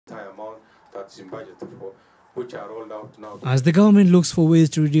entire amount that's in budget for, which are rolled out now. As the government looks for ways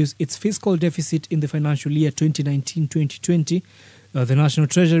to reduce its fiscal deficit in the financial year 2019-2020, the National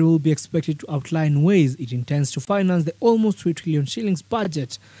Treasury will be expected to outline ways it intends to finance the almost 3 trillion shillings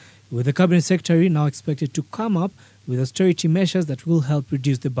budget, with the Cabinet Secretary now expected to come up with austerity measures that will help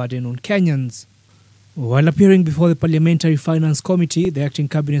reduce the burden on Kenyans. While appearing before the Parliamentary Finance Committee, the Acting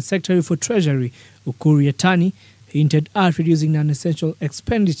Cabinet Secretary for Treasury, Ukur Yatani, hinted at reducing non-essential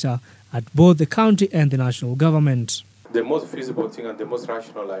expenditure at both the county and the national government. The most feasible thing and the most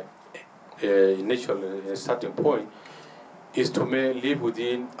rational initial starting point is to live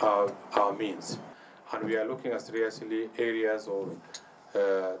within our means. And we are looking at seriously areas of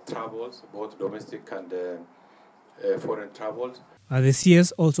travels, both domestic and foreign travels. The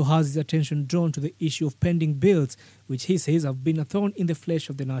CS also has his attention drawn to the issue of pending bills, which he says have been a thorn in the flesh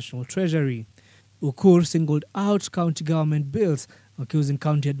of the National Treasury. Ukur singled out county government bills, accusing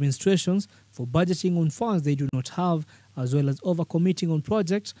county administrations for budgeting on funds they do not have, as well as overcommitting on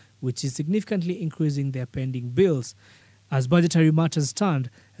projects, which is significantly increasing their pending bills. As budgetary matters stand,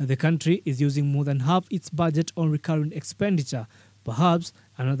 the country is using more than half its budget on recurring expenditure, perhaps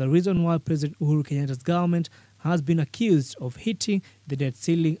another reason why President Uhuru Kenyatta's government has been accused of hitting the debt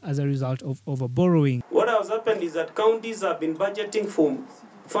ceiling as a result of overborrowing. What has happened is that counties have been budgeting for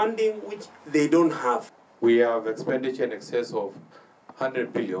funding which they don't have. We have expenditure in excess of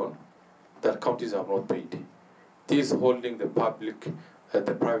 100 billion that counties have not paid. This is holding the public and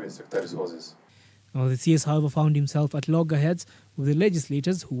the private sector resources. Now, the CS, however, found himself at loggerheads with the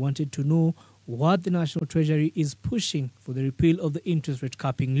legislators who wanted to know what the National Treasury is pushing for the repeal of the interest rate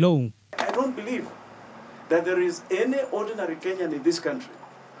capping law. I don't believe that there is any ordinary Kenyan in this country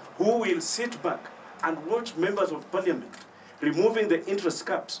who will sit back and watch members of parliament removing the interest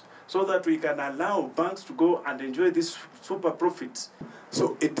caps so that we can allow banks to go and enjoy these super profits.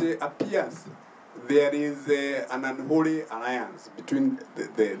 So it appears there is an unholy alliance between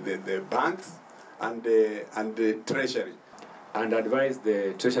the banks and the Treasury. And advise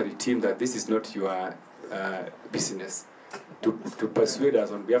the Treasury team that this is not your business to persuade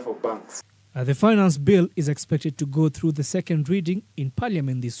us on behalf of banks. The finance bill is expected to go through the second reading in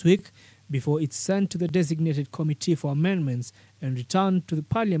Parliament this week before it's sent to the designated committee for amendments and returned to the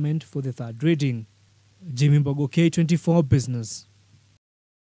Parliament for the third reading. Jimmy Mbogo, K24 Business.